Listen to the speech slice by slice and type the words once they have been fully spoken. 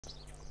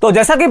तो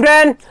जैसा कि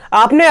फ्रेंड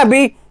आपने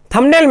अभी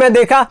थंबनेल में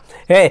देखा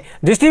है,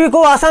 डिश टीवी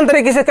को आसान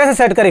तरीके से कैसे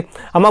सेट करें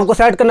हम आपको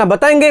सेट करना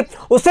बताएंगे।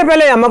 उससे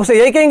पहले हम आपसे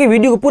यही कहेंगे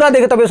वीडियो को पूरा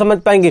देखें तभी समझ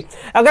पाएंगे।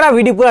 अगर आप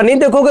वीडियो पूरा नहीं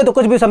देखोगे तो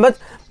कुछ भी समझ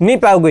नहीं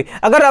पाओगे।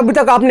 अगर अभी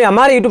तक आपने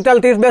हमारे यूट्यूब चैनल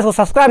 30 बेस को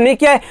सब्सक्राइब नहीं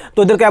किया है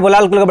तो इधर क्या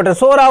लाल कलर का बटन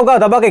सो रहा होगा,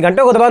 दबा के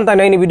घंटे को दबाना,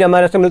 नई नई वीडियो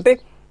हमारे से मिलते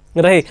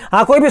रहे।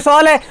 हाँ, कोई भी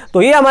सवाल है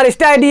तो ये हमारी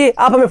इंस्टा आईडी है,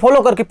 आप हमें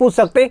फॉलो करके पूछ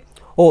सकते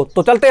हो।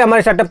 तो चलते हैं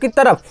हमारे सेटअप की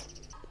तरफ।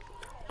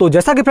 तो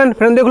जैसा कि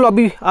फ्रेंड देख लो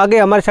अभी आगे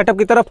हमारे सेटअप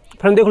की तरफ।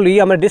 फ्रेंड देख लो ये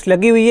हमारी डिश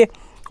लगी हुई है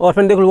और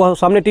फ्रेंड देख लो वहाँ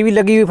सामने टीवी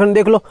लगी हुई। फ्रेंड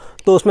देख लो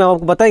तो उसमें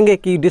आपको बताएंगे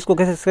कि डिश को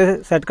कैसे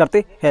सेट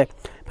करते हैं।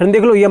 फ्रेंड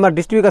देख लो ये हमारा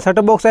डिश टीवी का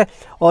सेटअप बॉक्स है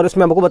और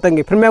इसमें आपको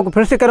बताएंगे। फिर मैं आपको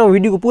फिर से कह रहा हूँ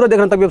वीडियो को पूरा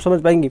देखना तभी आप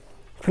समझ पाएंगे।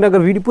 फिर अगर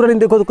वीडियो पूरा नहीं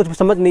देखो तो कुछ भी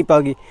समझ नहीं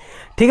पाओगी।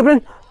 ठीक है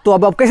फ्रेंड, तो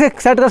अब आप कैसे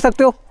सेट कर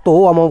सकते हो तो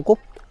वो हम आपको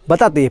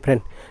बताते हैं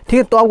फ्रेंड। ठीक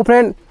है, तो आपको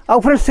फ्रेंड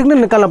सिग्नल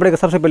निकालना पड़ेगा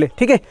सबसे पहले।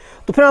 ठीक है,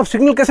 तो फिर आप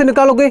सिग्नल कैसे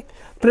निकालोगे?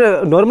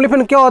 फिर नॉर्मली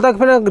फिर क्या होता है कि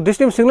फिर डिश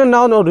टीवी में सिग्नल ना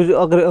हो और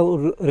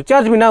अगर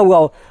रिचार्ज भी ना हुआ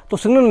हो तो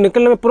सिग्नल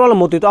निकलने में प्रॉब्लम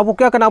होती है। तो आपको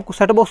क्या करना, आपको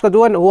सेट बॉक्स का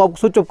जो है ना वो आपको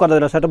स्विच ऑफ कर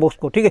देना सेट बॉक्स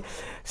को। ठीक है,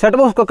 सेट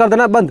बॉक्स को कर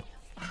देना बंद।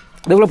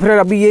 देख लो फिर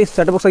अभी ये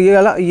सेट बॉक्स ये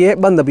वाला ये है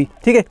बंद अभी।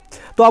 ठीक है,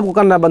 तो आपको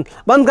करना है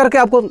बंद करके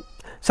आपको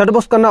सेट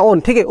बॉक्स करना ऑन।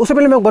 ठीक है, उससे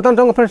पहले मैं बताना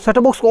चाहूँगा फ्रेंड सेट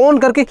बॉक्स को ऑन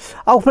करके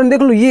आप फ्रेंड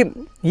देख लो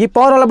ये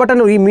पावर वाला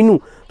बटन और ये मीनू,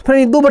 तो फ्रेंड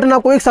ये दो बटन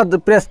आपको एक साथ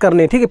प्रेस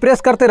करने हैं। ठीक है,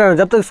 प्रेस करते रहना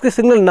जब तक इसके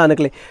सिग्नल ना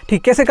निकले।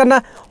 ठीक, कैसे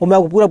करना वो मैं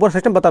आपको पूरा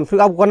सिस्टम बताऊँ। फिर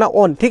आपको करना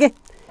ऑन। ठीक है,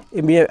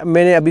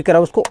 मैंने अभी करा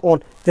उसको ऑन।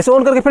 जैसे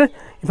ऑन करके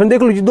फिर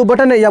देख लो ये दो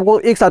बटन है ये आपको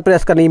एक साथ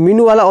प्रेस करनी है,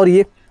 मीनू वाला और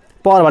ये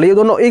पावर वाला, ये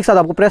दोनों एक साथ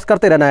आपको प्रेस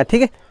करते रहना है।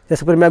 ठीक है,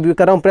 जैसे फिर मैं अभी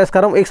कर रहा हूँ प्रेस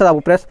कर रहा हूँ, एक साथ आपको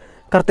प्रेस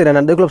करते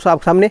रहना। देख लो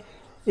आप सामने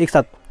एक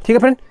साथ। ठीक है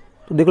फ्रेंड,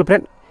 तो देख लो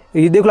फ्रेंड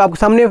ये देख लो आपके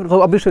सामने। तो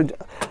अभी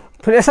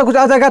फिर ऐसा कुछ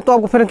आ जाएगा तो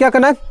आपको फिर क्या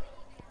करना है,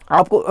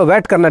 आपको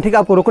वेट करना है। ठीक है,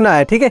 आपको रुकना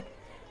है। ठीक है,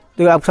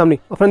 तो आपके सामने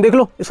और फ्रेंड देख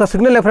लो इसका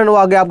सिग्नल है फ्रेंड वो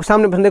आ गया आपके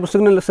सामने। फ्रेंड देखो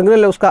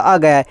सिग्नल है उसका आ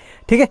गया है।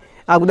 ठीक है,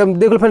 आप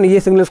देख लो फ्रेंड ये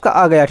सिग्नल उसका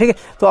आ गया। ठीक है,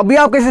 तो अभी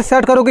आप कैसे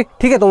सेट करोगे?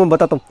 ठीक है, तो मैं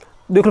बताता हूँ।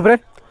 देख लो फ्रेंड,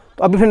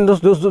 तो अभी फ्रेंड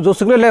जो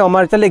सिग्नल है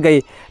हमारे चले गए।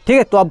 ठीक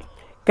है, तो आप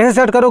कैसे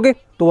सेट करोगे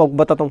तो आपको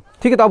बताता हूँ।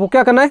 ठीक है, तो आपको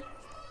क्या करना है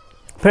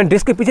फ्रेंड,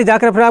 डिस्क के पीछे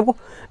जाकर फ्रेंड आपको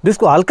डिस्क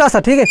को हल्का सा,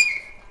 ठीक है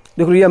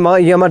देख लो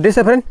ये हमारा डिस्क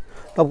है फ्रेंड।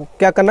 तो आपको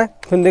क्या करना है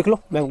फिर देख लो,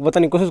 मैं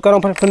बताने की कोशिश कर रहा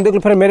हूँ फ्रेंड। देख लो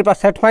फ्रेंड मेरे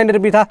पास सेट फाइंडर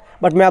भी था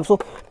बट मैं आपको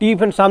टीवी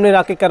फ्रेंड सामने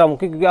रख के कर रहा हूँ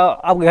क्योंकि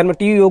आपके घर में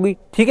टीवी होगी।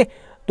 ठीक है,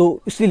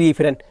 तो इसीलिए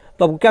फ्रेंड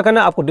तो आपको क्या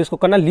करना है, आपको डिस्क को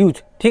करना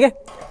ल्यूज। ठीक है,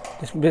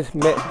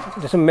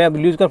 जैसे मैं अब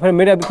ल्यूज कर फ्रेंड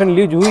मेरे अभी फ्रेंड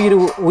ल्यूज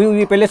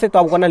हुई पहले से, तो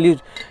आपको करना ल्यूज।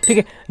 ठीक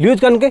है, ल्यूज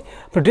करके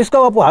फिर डिस्क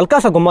को आपको हल्का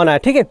सा घुमाना है।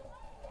 ठीक है,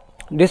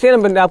 जैसे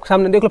ना आपके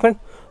सामने देख लो फ्रेंड,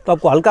 तो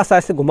आपको हल्का सा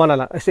ऐसे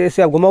घुमाना,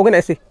 ऐसे आप घुमाओगे ना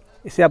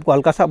ऐसे आपको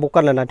हल्का सा वो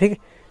कर लेना। ठीक है,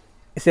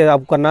 इसे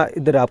आपको करना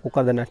इधर आपको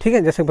कर देना। ठीक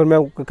है, जैसे फिर मैं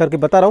करके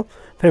बता रहा हूँ,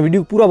 फिर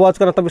वीडियो पूरा वॉच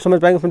करना तभी समझ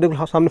पाएंगे। फिर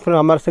देखो सामने फिर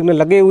हमारे सिग्नल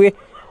लगे हुए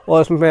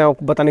और उसमें मैं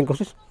आपको बताने की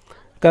कोशिश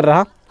कर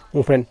रहा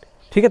हूँ फ्रेंड।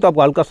 ठीक है, तो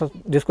आपको हल्का सा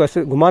जिसको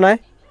ऐसे घुमाना है।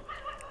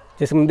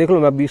 जैसे मैं देख लो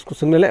मैं अभी इसको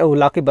सिग्नल है वो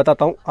ला के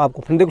बताता हूँ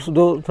आपको। फिर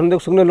देखो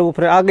सिग्नल वो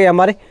फिर आ गए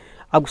हमारे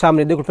आपके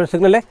सामने। देखो फिर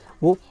सिग्नल है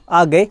वो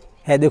आ गए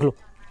है देख लो।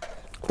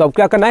 तो अब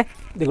क्या करना है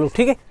देख लो।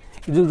 ठीक है,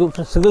 जो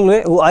सिग्नल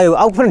है वो आए हो,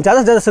 आपको फ्रेंड ज़्यादा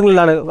से ज़्यादा सिग्नल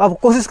लाना है। आपको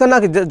कोशिश करना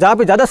कि जहाँ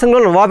पे ज़्यादा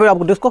सिग्नल हो वहाँ पे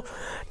आपको डिस्क को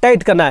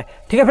टाइट करना है।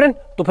 ठीक है फ्रेंड,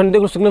 तो फ्रेंड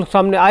देखो सिग्नल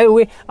सामने आए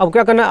हुए। अब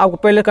क्या करना है, आपको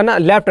पहले करना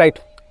लेफ्ट राइट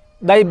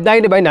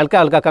दाई बाई हल्का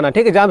हल्का करना।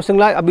 ठीक है, जहाँ पे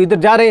सिग्नल अभी इधर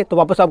जा रहे हैं तो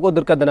वापस आपको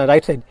उधर कर देना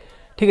राइट साइड।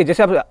 ठीक है,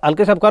 जैसे आप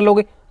हल्के से आप कर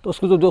लोगे तो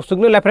उसको जो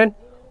सिग्नल है फ्रेंड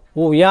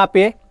वो यहाँ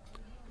पे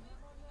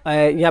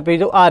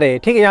जो आ रहे हैं।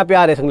 ठीक है, यहाँ पे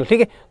आ रहे हैं सिग्नल। ठीक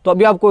है, तो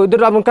अभी आपको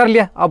इधर आपने कर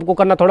लिया, आपको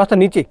करना थोड़ा सा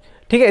नीचे।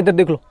 ठीक है, इधर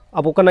देख लो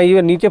आपको करना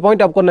ये नीचे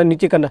पॉइंट आपको करना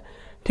नीचे करना।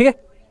 ठीक है,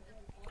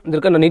 इधर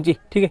करना नीचे।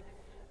 ठीक है,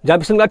 जहाँ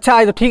भी सिग्नल अच्छा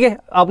आए तो ठीक है,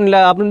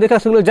 आपने देखा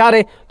सिग्नल जा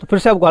रहे तो फिर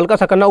से आपको हल्का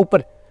सा करना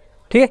ऊपर।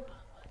 ठीक है,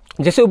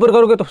 जैसे ऊपर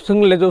करोगे तो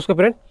सिग्नल जो उसके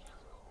फ्रेंड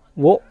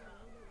वो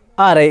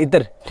आ रहे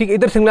इधर। ठीक है,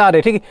 इधर सिग्नल आ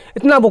रहे। ठीक है,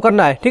 इतना वो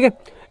करना है। ठीक है,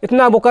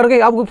 इतना वो करके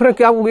आपको फिर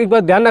क्या आपको एक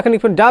बार ध्यान रखनी,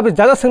 फिर जहाँ पे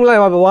ज़्यादा सिग्नल है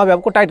वहाँ पे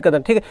आपको टाइट कर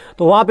देना। ठीक है,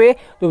 तो वहाँ पे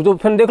तो जो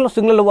फिर देख लो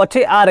सिग्नल वो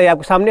अच्छे आ रहे हैं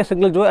आपके सामने,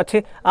 सिग्नल जो है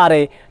अच्छे आ रहे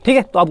हैं। ठीक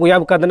है, तो आपको यहाँ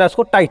पे कर देना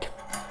इसको टाइट।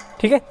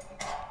 ठीक है,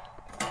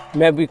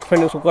 मैं अभी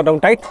फ्रेंड उसको कर रहा हूँ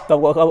टाइट,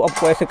 तो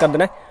आपको ऐसे कर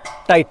देना है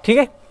टाइट। ठीक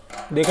है,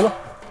 देख लो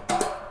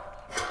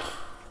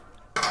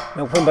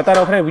मैं फ्रेंड बता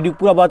रहा हूँ फ्रेंड वीडियो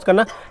पूरा बात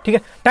करना। ठीक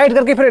है, टाइट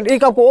करके फ्रेंड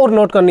एक आपको और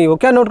नोट करनी है।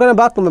 क्या नोट करना है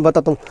बात तो मैं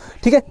बताता हूँ।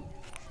 ठीक है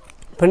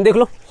फ्रेंड, देख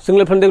लो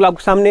सिग्नल फ्रेंड देख लो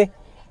आपके सामने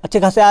अच्छे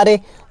खासे आ रहे,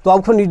 तो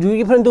आपको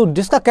फ्रेंड जो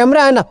जिसका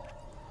कैमरा है ना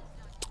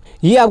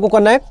ये आपको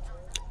करना है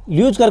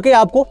यूज करके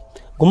आपको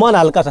घुमाना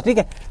हल्का सा। ठीक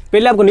है,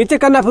 पहले आपको नीचे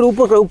करना फिर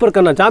ऊपर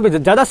करना, जहाँ पे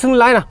ज़्यादा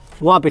सिग्नल आए ना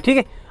वहाँ पे। ठीक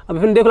है, अभी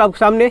फ्रेंड देख लो आपके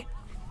सामने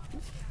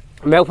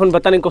मैं आपको फ्रेंड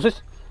बताने की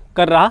कोशिश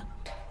कर रहा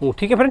हूँ।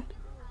 ठीक है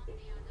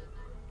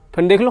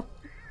फ्रेंड देख लो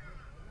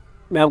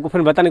मैं आपको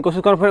फ्रेंड बताने की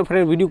कोशिश करूँ।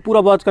 फ्रेंड वीडियो पूरा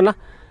वॉच करना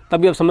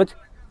तभी आप समझ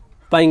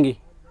पाएंगी।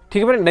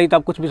 ठीक है फ्रेंड, नहीं तो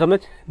आप कुछ भी समझ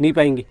नहीं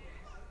पाएंगी।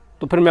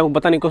 तो फिर मैं आपको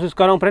बताने की कोशिश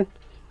कर रहा हूँ फ्रेंड।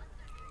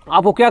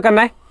 आपको क्या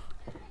करना है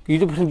कि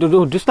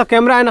जो जिसका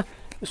कैमरा है ना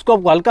इसको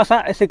आपको हल्का सा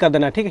ऐसे कर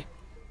देना है। ठीक है,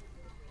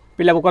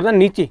 पहले आपको करना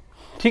नीचे।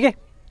 ठीक है,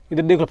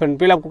 इधर देख लो फ्रेंड,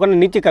 पहले आपको करना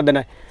नीचे कर देना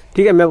है।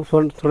 ठीक है, मैं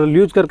थोड़ा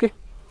लूज करके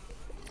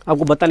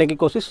आपको बताने की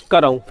कोशिश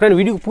कर रहा हूँ फ्रेंड।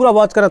 वीडियो को पूरा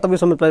वॉच करा तभी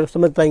समझ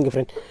पाएंगे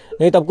फ्रेंड,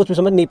 नहीं तो आप कुछ भी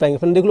समझ नहीं पाएंगे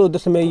फ्रेंड। देख लो उधर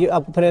से मैं ये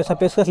आपको फ्रेंड ऐसा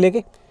पेशकश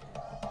लेके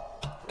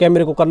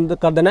कैमरे को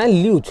कर देना है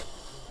ल्यूज,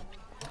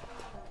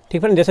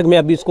 ठीक फ्रेंड। जैसे कि मैं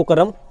अभी इसको कर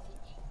रहा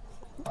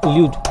हूँ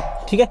ल्यूज,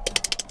 ठीक है।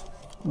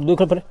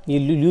 देख लो फ्रेंड ये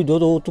ल्यूज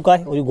हो चुका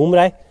है और ये घूम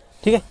रहा है,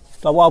 ठीक है।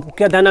 तो अब आपको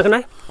क्या ध्यान रखना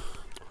है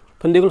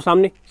फ्रेंड, देख लो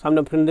सामने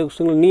फ्रेंड देखो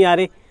सिग्नल नहीं आ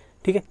रहे,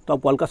 ठीक है। तो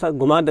आपको हल्का सा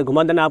घुमा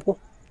देना आपको,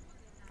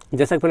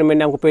 जैसा कि फ्रेंड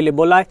मैंने आपको पहले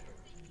बोला है।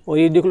 और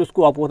ये देख लो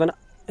इसको आपको होता है ना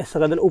ऐसा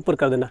कर देना, ऊपर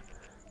कर देना,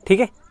 ठीक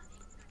है।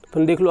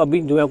 फ्रेंड देख लो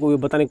अभी जो मैं आपको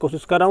बताने की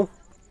कोशिश कर रहा हूँ,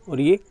 और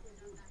ये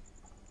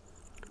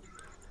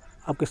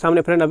आपके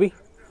सामने फ्रेंड अभी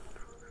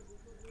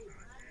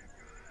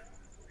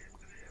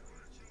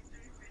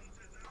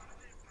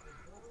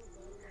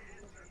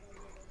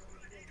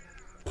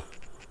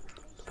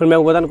फिर मैं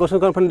आपको बताने की कोशिश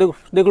करूँ फ्रेंड।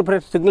 देख लो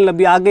फ्रेंड सिग्नल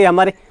अभी आ गए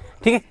हमारे,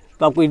 ठीक है।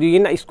 तो आपको ये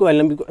ना इसको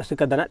LMB को ऐसे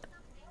कर देना,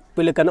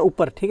 पहले करना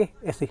ऊपर, ठीक है,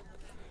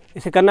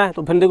 ऐसे करना है।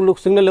 तो फिर देख लो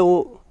सिग्नल है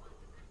वो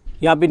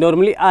यहाँ पे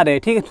नॉर्मली आ रहे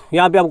हैं, ठीक है। तो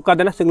यहाँ पे आपको कर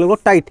देना सिग्नल को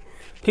टाइट,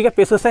 ठीक है,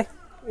 पेशकश है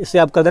इससे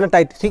आप कर देना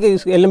टाइट, ठीक है।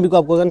 इस LMB को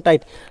आपको करना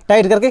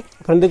टाइट करके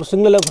फ्रेंड देखो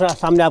सिग्नल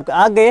सामने आपके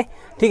आ गए,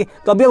 ठीक है।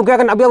 तो अभी आपको क्या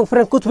करना, अभी आपको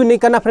फ्रेंड कुछ भी नहीं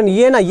करना फ्रेंड।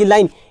 ये ना ये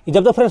लाइन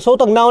जब तक फ्रेंड 100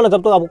 तक ना हो ना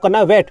तब तक आपको करना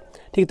है वेट,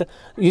 ठीक है।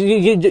 तो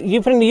ये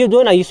फ्रेंड ये जो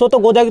है ना ये 100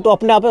 तक हो जाएगी तो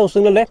अपने आप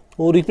सिग्नल है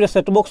वो रिफ्रेश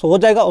सेट बॉक्स हो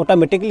जाएगा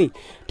ऑटोमेटिकली,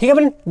 ठीक है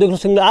फ्रेंड। देखो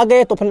सिग्नल आ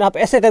गए तो फ्रेंड आप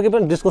ऐसे करके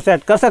फ्रेंड जिसको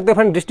सेट कर सकते हैं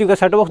फ्रेंड। डिस्ट्रिक्ट का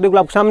सेट बॉक्स देखो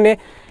आपके सामने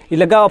ये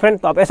लगा हुआ फ्रेंड,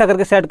 तो आप ऐसा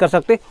करके सेट कर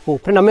सकते हो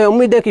फ्रेंड। हमें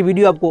उम्मीद है कि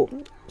वीडियो आपको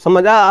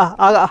समझ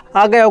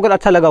आ गया होगा,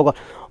 अच्छा लगा होगा।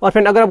 और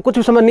फ्रेंड अगर आप कुछ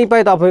भी समझ नहीं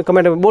पाए तो आप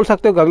कमेंट में बोल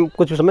सकते हो कि हम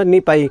कुछ भी समझ नहीं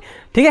पाई,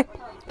 ठीक है।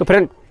 तो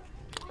फ्रेंड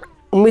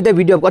उम्मीद है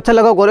वीडियो आपको अच्छा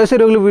लगा होगा। और ऐसे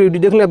रेगुलर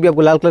वीडियो देखने अभी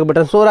आपको लाल कलर का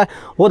बटन सो रहा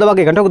है वो दबा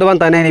के घंटों को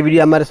दबाता है, नई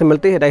वीडियो हमारे से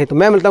मिलते रहे। तो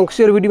मैं मिलता हूँ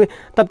किसी और वीडियो में,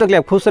 तब तक के लिए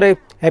आप खुश रहे,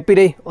 हैप्पी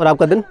रहे और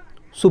आपका दिन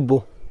शुभ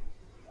हो।